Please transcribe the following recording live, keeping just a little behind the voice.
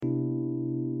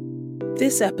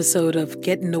This episode of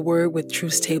Get in the Word with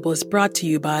Truth Table is brought to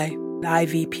you by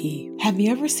IVP. Have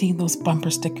you ever seen those bumper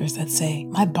stickers that say,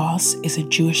 "My boss is a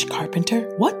Jewish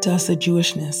carpenter"? What does the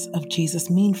Jewishness of Jesus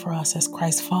mean for us as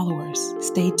Christ followers?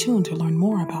 Stay tuned to learn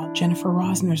more about Jennifer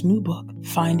Rosner's new book,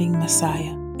 Finding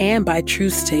Messiah. And by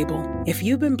Truth Table. If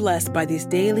you've been blessed by these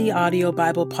daily audio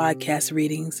Bible podcast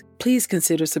readings, please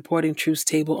consider supporting Truth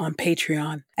Table on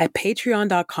Patreon at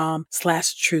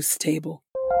patreon.com/truthstable.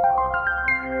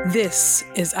 This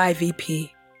is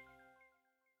IVP.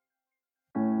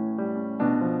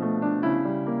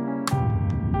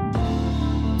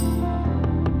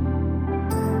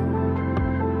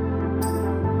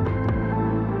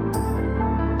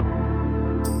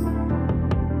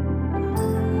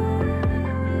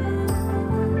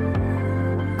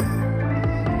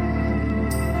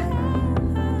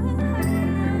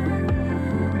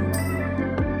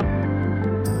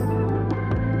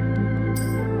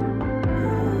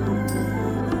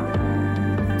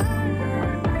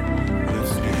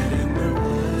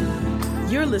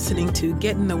 You're listening to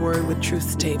Get in the Word with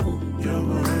Truth Table. Your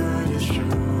word is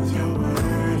truth, your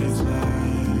word is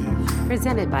life.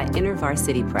 Presented by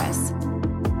InterVarsity Press.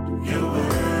 Your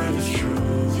word is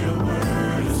truth, your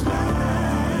word is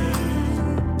life.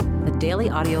 The Daily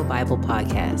Audio Bible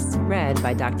Podcast, read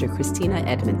by Dr. Christina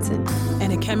Edmondson.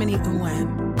 And Ekemini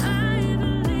Uwan.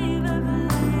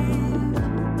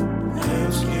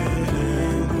 Let's get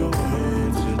in the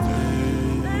word today.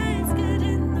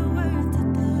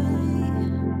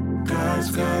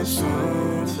 God's got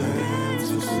something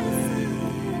to say.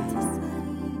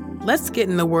 Let's get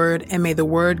in the Word, and may the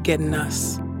Word get in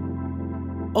us.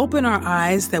 Open our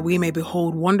eyes that we may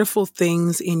behold wonderful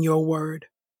things in your Word.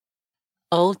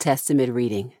 Old Testament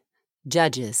reading,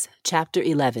 Judges chapter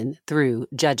 11 through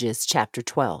Judges chapter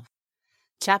 12.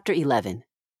 Chapter 11.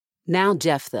 Now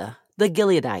Jephthah, the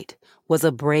Gileadite, was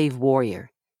a brave warrior.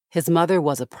 His mother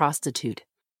was a prostitute,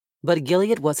 but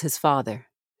Gilead was his father.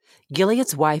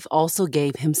 Gilead's wife also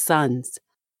gave him sons.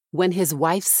 When his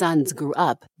wife's sons grew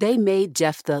up, they made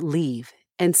Jephthah leave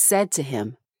and said to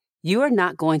him, "You are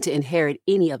not going to inherit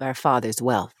any of our father's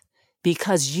wealth,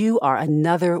 because you are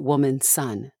another woman's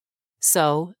son."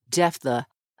 So Jephthah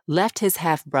left his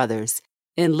half-brothers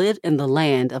and lived in the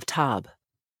land of Tob.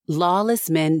 Lawless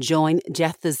men joined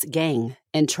Jephthah's gang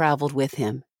and traveled with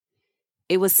him.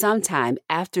 It was sometime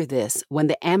after this when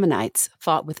the Ammonites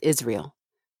fought with Israel.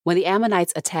 When the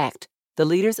Ammonites attacked, the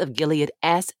leaders of Gilead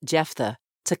asked Jephthah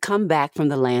to come back from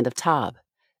the land of Tob.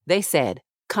 They said,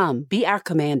 "Come, be our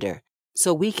commander,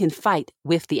 so we can fight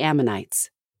with the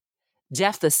Ammonites."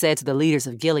 Jephthah said to the leaders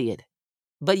of Gilead,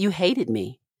 "But you hated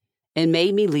me and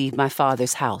made me leave my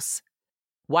father's house.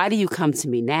 Why do you come to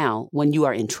me now when you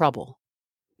are in trouble?"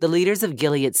 The leaders of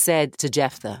Gilead said to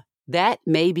Jephthah, "That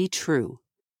may be true,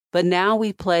 but now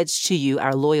we pledge to you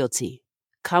our loyalty.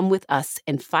 Come with us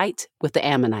and fight with the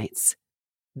Ammonites.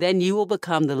 Then you will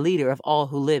become the leader of all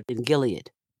who live in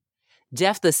Gilead."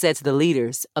 Jephthah said to the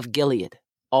leaders of Gilead,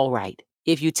 "All right,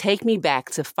 if you take me back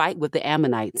to fight with the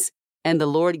Ammonites, and the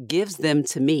Lord gives them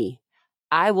to me,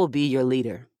 I will be your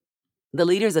leader." The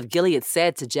leaders of Gilead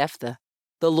said to Jephthah,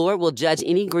 "The Lord will judge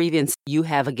any grievance you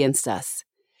have against us,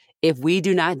 if we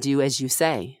do not do as you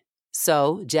say."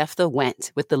 So Jephthah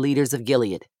went with the leaders of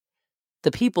Gilead. The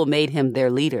people made him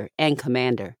their leader and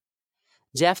commander.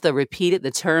 Jephthah repeated the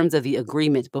terms of the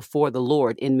agreement before the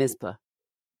Lord in Mizpah.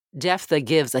 Jephthah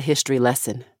gives a history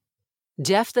lesson.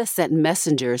 Jephthah sent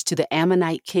messengers to the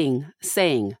Ammonite king,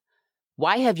 saying,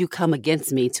 "Why have you come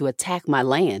against me to attack my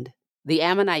land?" The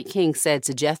Ammonite king said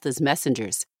to Jephthah's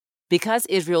messengers, "Because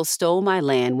Israel stole my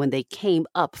land when they came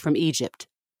up from Egypt,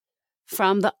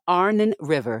 from the Arnon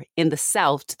River in the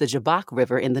south to the Jabbok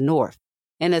River in the north,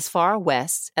 and as far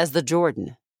west as the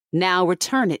Jordan. Now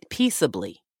return it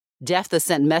peaceably." Jephthah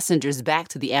sent messengers back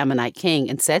to the Ammonite king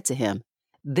and said to him,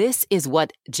 "This is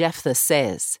what Jephthah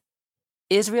says.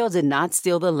 Israel did not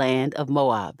steal the land of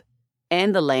Moab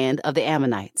and the land of the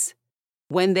Ammonites.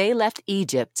 When they left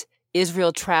Egypt,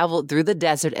 Israel traveled through the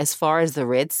desert as far as the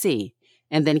Red Sea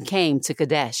and then came to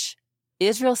Kadesh.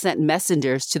 Israel sent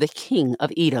messengers to the king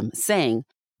of Edom, saying,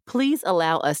 'Please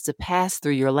allow us to pass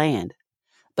through your land.'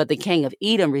 But the king of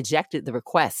Edom rejected the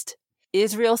request.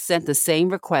 Israel sent the same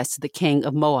request to the king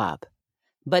of Moab,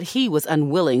 but he was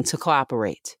unwilling to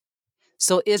cooperate.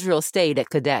 So Israel stayed at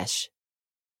Kadesh.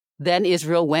 Then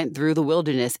Israel went through the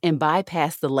wilderness and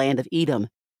bypassed the land of Edom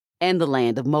and the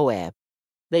land of Moab.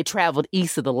 They traveled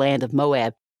east of the land of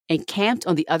Moab and camped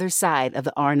on the other side of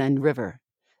the Arnon River.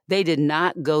 They did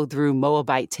not go through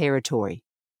Moabite territory.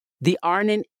 The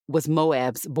Arnon was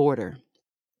Moab's border.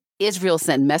 Israel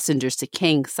sent messengers to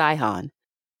King Sihon,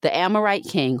 the Amorite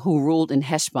king who ruled in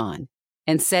Heshbon,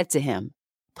 and said to him,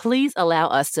 "Please allow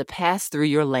us to pass through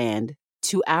your land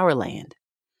to our land."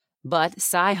 But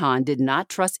Sihon did not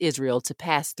trust Israel to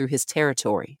pass through his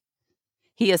territory.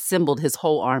 He assembled his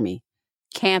whole army,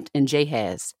 camped in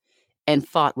Jahaz, and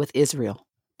fought with Israel.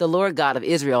 The Lord God of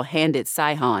Israel handed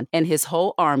Sihon and his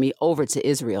whole army over to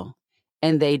Israel,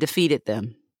 and they defeated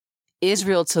them.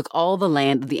 Israel took all the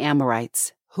land of the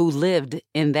Amorites who lived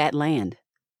in that land.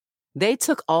 They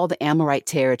took all the Amorite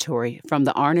territory from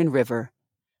the Arnon River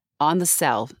on the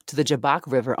south to the Jabbok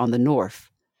River on the north,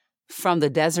 from the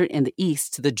desert in the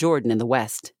east to the Jordan in the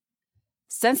west.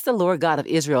 Since the Lord God of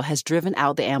Israel has driven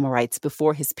out the Amorites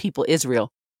before his people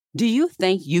Israel, do you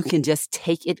think you can just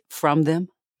take it from them?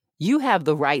 You have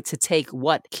the right to take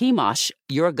what Chemosh,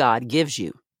 your God, gives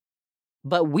you.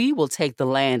 But we will take the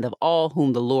land of all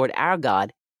whom the Lord our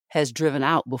God has driven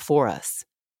out before us.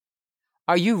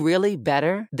 Are you really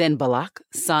better than Balak,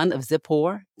 son of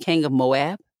Zippor, king of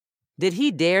Moab? Did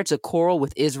he dare to quarrel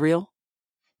with Israel?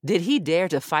 Did he dare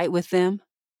to fight with them?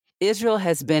 Israel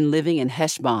has been living in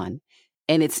Heshbon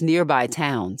and its nearby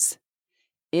towns,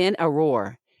 in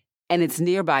Aroer and its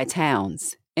nearby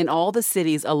towns, in all the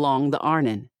cities along the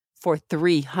Arnon for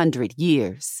 300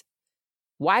 years.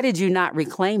 Why did you not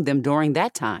reclaim them during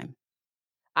that time?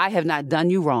 I have not done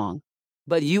you wrong,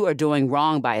 but you are doing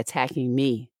wrong by attacking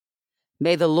me.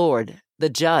 May the Lord, the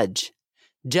judge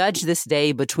this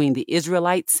day between the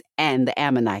Israelites and the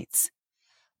Ammonites.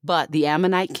 But the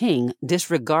Ammonite king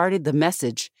disregarded the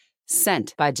message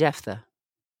sent by Jephthah.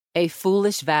 A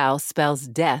foolish vow spells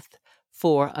death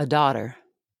for a daughter.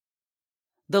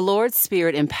 The Lord's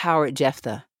Spirit empowered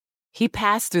Jephthah. He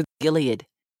passed through Gilead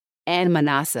and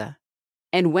Manasseh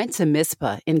and went to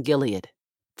Mizpah in Gilead.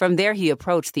 From there he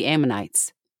approached the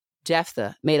Ammonites.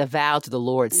 Jephthah made a vow to the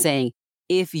Lord, saying,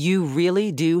 "If you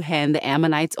really do hand the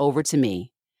Ammonites over to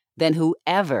me, then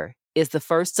whoever is the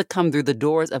first to come through the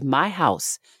doors of my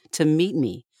house to meet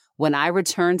me when I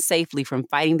return safely from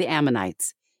fighting the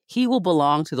Ammonites, he will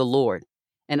belong to the Lord,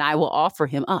 and I will offer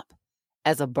him up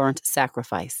as a burnt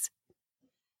sacrifice."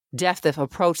 Jephthah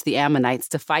approached the Ammonites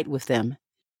to fight with them,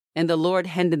 and the Lord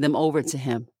handed them over to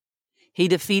him. He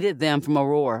defeated them from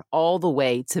Aroer all the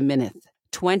way to Minnith,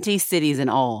 20 cities in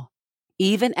all,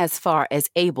 even as far as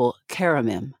Abel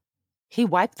Keramim. He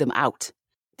wiped them out.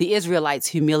 The Israelites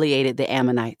humiliated the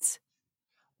Ammonites.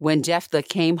 When Jephthah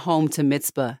came home to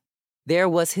Mizpah, there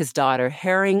was his daughter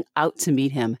hurrying out to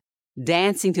meet him,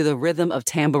 dancing to the rhythm of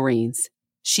tambourines.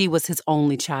 She was his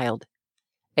only child.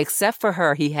 Except for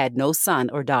her, he had no son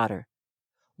or daughter.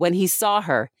 When he saw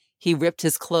her, he ripped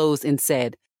his clothes and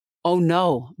said, "Oh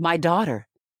no, my daughter,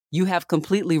 you have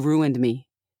completely ruined me.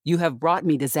 You have brought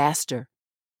me disaster.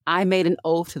 I made an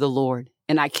oath to the Lord,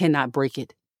 and I cannot break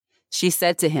it." She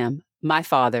said to him, "My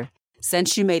father,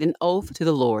 since you made an oath to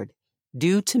the Lord,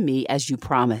 do to me as you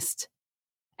promised.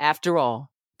 After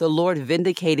all, the Lord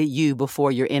vindicated you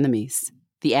before your enemies,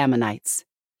 the Ammonites."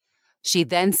 She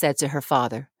then said to her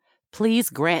father, "Please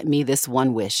grant me this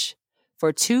one wish.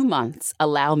 For 2 months,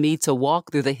 allow me to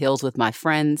walk through the hills with my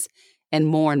friends and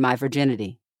mourn my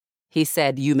virginity." He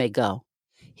said, "You may go."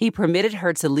 He permitted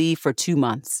her to leave for 2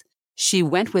 months. She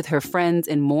went with her friends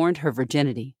and mourned her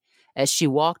virginity as she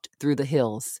walked through the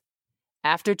hills.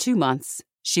 After 2 months,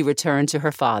 she returned to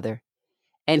her father,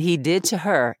 and he did to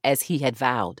her as he had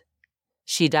vowed.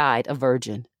 She died a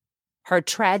virgin. Her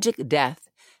tragic death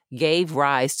gave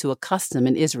rise to a custom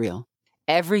in Israel.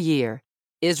 Every year,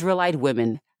 Israelite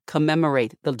women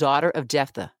commemorate the daughter of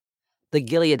Jephthah, the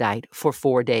Gileadite, for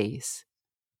 4 days.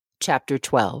 Chapter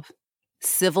 12.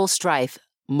 Civil strife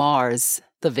mars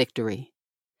the victory.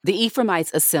 The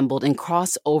Ephraimites assembled and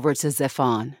crossed over to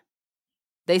Zephon.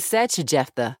 They said to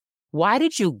Jephthah, "Why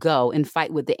did you go and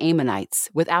fight with the Ammonites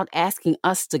without asking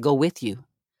us to go with you?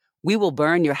 We will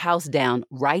burn your house down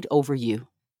right over you."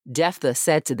 Jephthah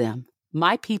said to them,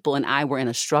 "My people and I were in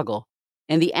a struggle,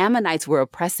 and the Ammonites were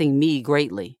oppressing me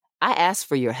greatly. I asked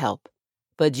for your help,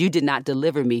 but you did not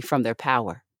deliver me from their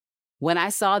power. When I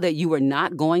saw that you were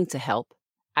not going to help,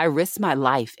 I risked my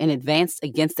life and advanced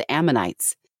against the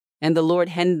Ammonites, and the Lord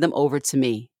handed them over to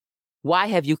me. Why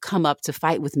have you come up to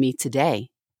fight with me today?"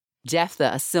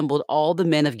 Jephthah assembled all the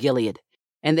men of Gilead,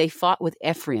 and they fought with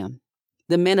Ephraim.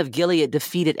 The men of Gilead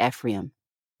defeated Ephraim,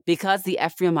 because the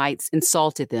Ephraimites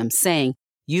insulted them, saying,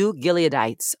 "You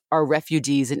Gileadites are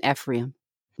refugees in Ephraim,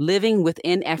 living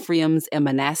within Ephraim's and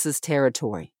Manasseh's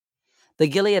territory." The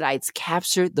Gileadites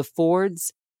captured the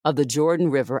fords of the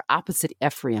Jordan River opposite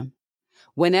Ephraim.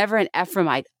 Whenever an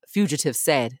Ephraimite fugitive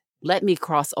said, "Let me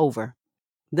cross over,"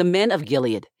 the men of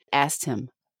Gilead asked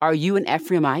him, "Are you an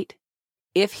Ephraimite?"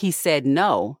 If he said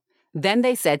no, then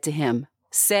they said to him,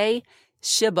 "Say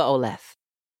Shibboleth."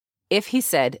 If he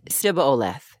said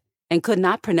Shibboleth and could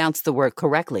not pronounce the word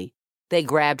correctly, they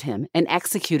grabbed him and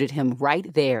executed him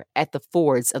right there at the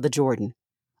fords of the Jordan.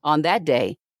 On that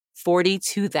day,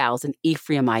 42,000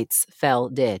 Ephraimites fell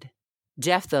dead.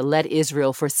 Jephthah led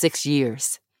Israel for 6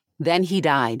 years. Then he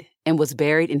died and was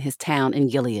buried in his town in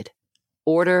Gilead.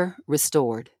 Order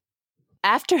restored.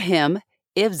 After him,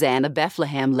 Ibzan of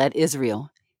Bethlehem led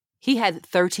Israel. He had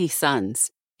 30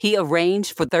 sons. He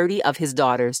arranged for 30 of his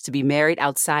daughters to be married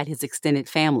outside his extended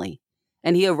family,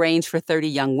 and he arranged for 30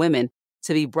 young women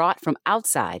to be brought from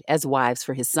outside as wives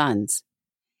for his sons.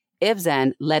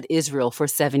 Ibzan led Israel for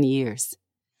 7 years.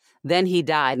 Then he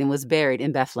died and was buried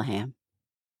in Bethlehem.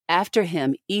 After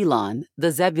him, Elon,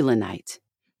 the Zebulunite,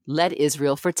 led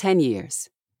Israel for 10 years.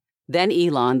 Then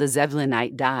Elon, the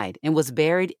Zebulunite, died and was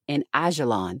buried in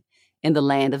Ajalon in the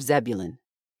land of Zebulun.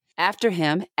 After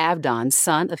him, Abdon,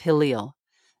 son of Hillel,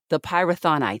 the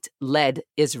Pirathonite, led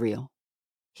Israel.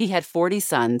 He had 40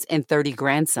 sons and 30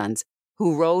 grandsons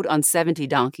who rode on 70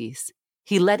 donkeys.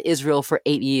 He led Israel for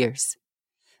 8 years.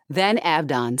 Then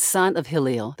Abdon, son of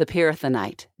Hillel, the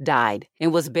Pirathonite, died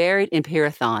and was buried in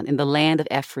Pirathon in the land of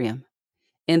Ephraim,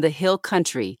 in the hill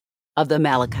country of the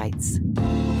Amalekites.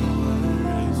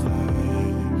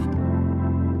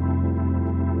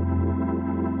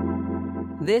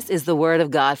 This is the word of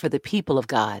God for the people of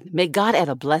God. May God add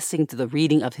a blessing to the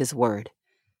reading of his word.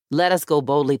 Let us go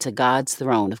boldly to God's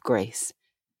throne of grace.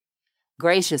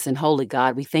 Gracious and holy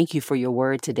God, we thank you for your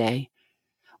word today.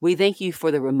 We thank you for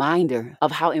the reminder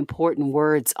of how important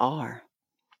words are.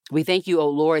 We thank you, O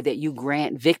Lord, that you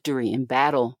grant victory in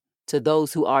battle to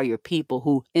those who are your people,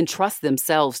 who entrust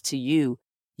themselves to you.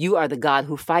 You are the God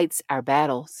who fights our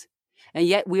battles. And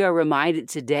yet we are reminded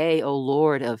today, O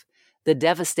Lord, of the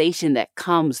devastation that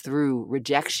comes through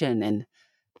rejection and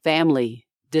family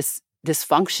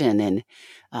dysfunction and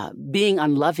being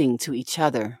unloving to each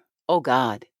other. O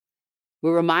God,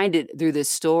 we're reminded through this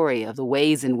story of the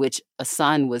ways in which a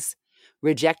son was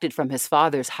rejected from his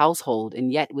father's household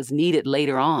and yet was needed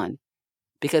later on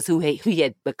because who he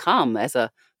had become as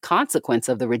a consequence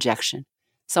of the rejection,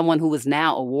 someone who was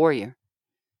now a warrior.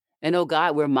 And oh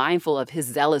God, we're mindful of his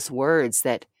zealous words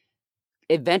that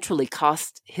eventually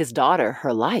cost his daughter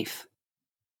her life.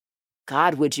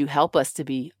 God, would you help us to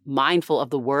be mindful of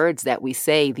the words that we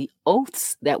say, the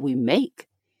oaths that we make,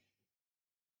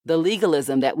 the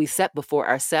legalism that we set before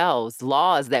ourselves,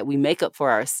 laws that we make up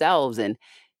for ourselves and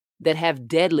that have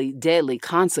deadly, deadly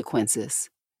consequences.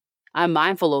 I'm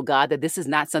mindful, oh God, that this is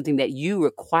not something that you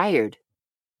required.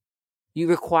 You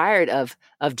required of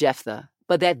Jephthah,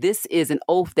 but that this is an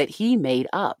oath that he made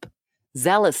up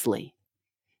zealously.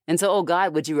 And so, oh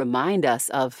God, would you remind us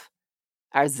of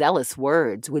our zealous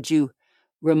words? Would you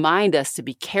remind us to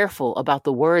be careful about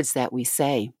the words that we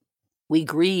say? We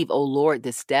grieve, oh Lord,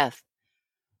 this death.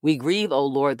 We grieve, oh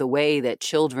Lord, the way that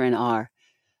children are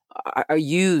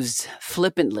used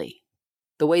flippantly,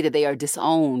 the way that they are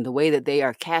disowned, the way that they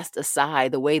are cast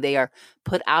aside, the way they are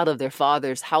put out of their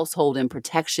father's household and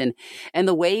protection, and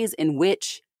the ways in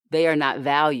which they are not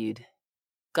valued.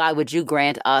 God, would you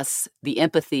grant us the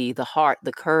empathy, the heart,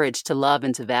 the courage to love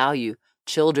and to value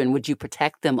children? Would you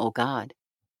protect them, oh God?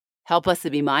 Help us to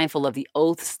be mindful of the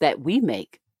oaths that we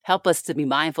make. Help us to be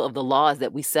mindful of the laws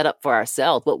that we set up for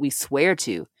ourselves, what we swear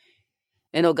to.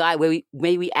 And oh God,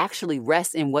 may we actually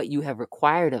rest in what you have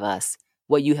required of us,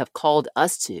 what you have called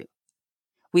us to.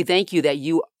 We thank you that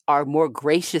you are more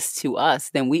gracious to us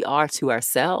than we are to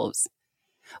ourselves.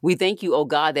 We thank you, oh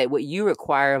God, that what you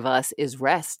require of us is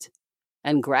rest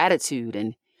and gratitude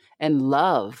and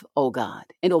love, oh God,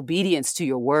 and obedience to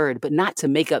your word, but not to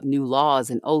make up new laws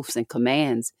and oaths and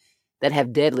commands that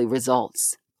have deadly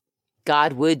results.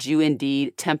 God, would you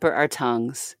indeed temper our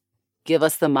tongues, give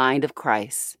us the mind of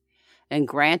Christ, and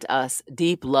grant us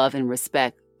deep love and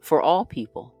respect for all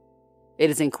people.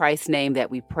 It is in Christ's name that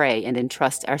we pray and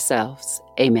entrust ourselves.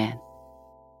 Amen.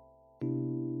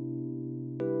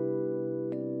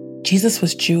 Jesus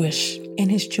was Jewish,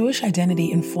 and his Jewish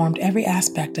identity informed every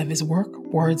aspect of his work,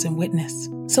 words, and witness.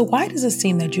 So why does it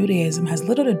seem that Judaism has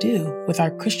little to do with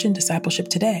our Christian discipleship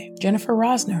today? Jennifer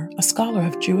Rosner, a scholar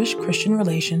of Jewish-Christian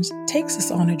relations, takes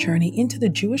us on a journey into the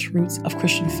Jewish roots of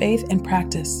Christian faith and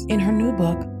practice. In her new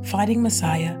book, Finding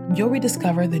Messiah, you'll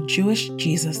rediscover the Jewish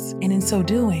Jesus, and in so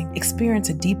doing, experience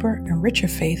a deeper and richer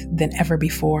faith than ever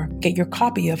before. Get your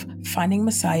copy of Finding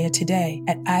Messiah today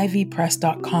at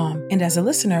ivpress.com. And as a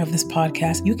listener of this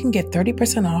podcast, you can get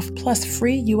 30% off plus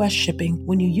free U.S. shipping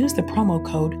when you use the promo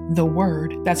code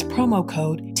THEWORD. That's promo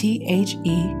code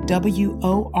THEWORD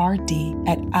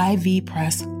at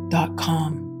ivpress.com.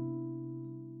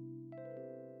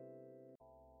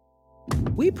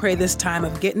 We pray this time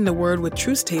of Getting the Word with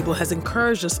Truth Table has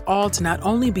encouraged us all to not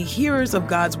only be hearers of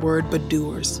God's Word, but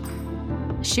doers.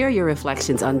 Share your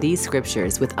reflections on these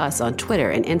scriptures with us on Twitter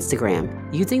and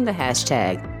Instagram using the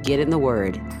hashtag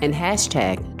 #GetInTheWord and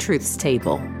hashtag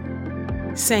TruthsTable.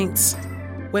 Saints,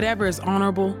 whatever is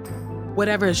honorable,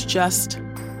 whatever is just,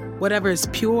 whatever is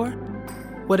pure,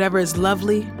 whatever is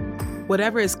lovely,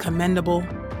 whatever is commendable,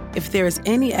 if there is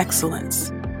any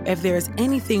excellence, if there is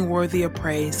anything worthy of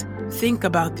praise, think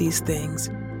about these things,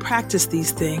 practice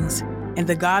these things, and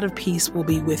the God of peace will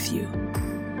be with you.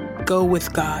 Go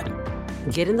with God.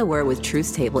 Get in the Word with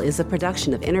Truth Table is a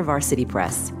production of InterVarsity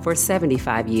Press. For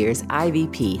 75 years,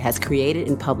 IVP has created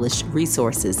and published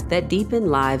resources that deepen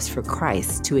lives for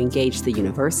Christ to engage the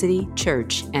university,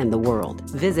 church, and the world.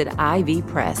 Visit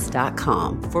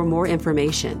ivpress.com for more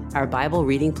information. Our Bible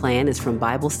reading plan is from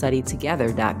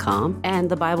BibleStudyTogether.com, and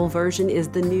the Bible version is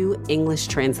the New English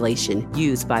Translation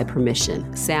used by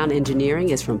permission. Sound engineering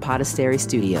is from Podastery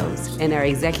Studios, and our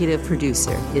executive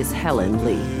producer is Helen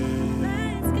Lee.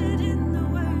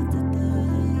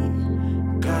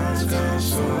 God's got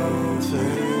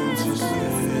something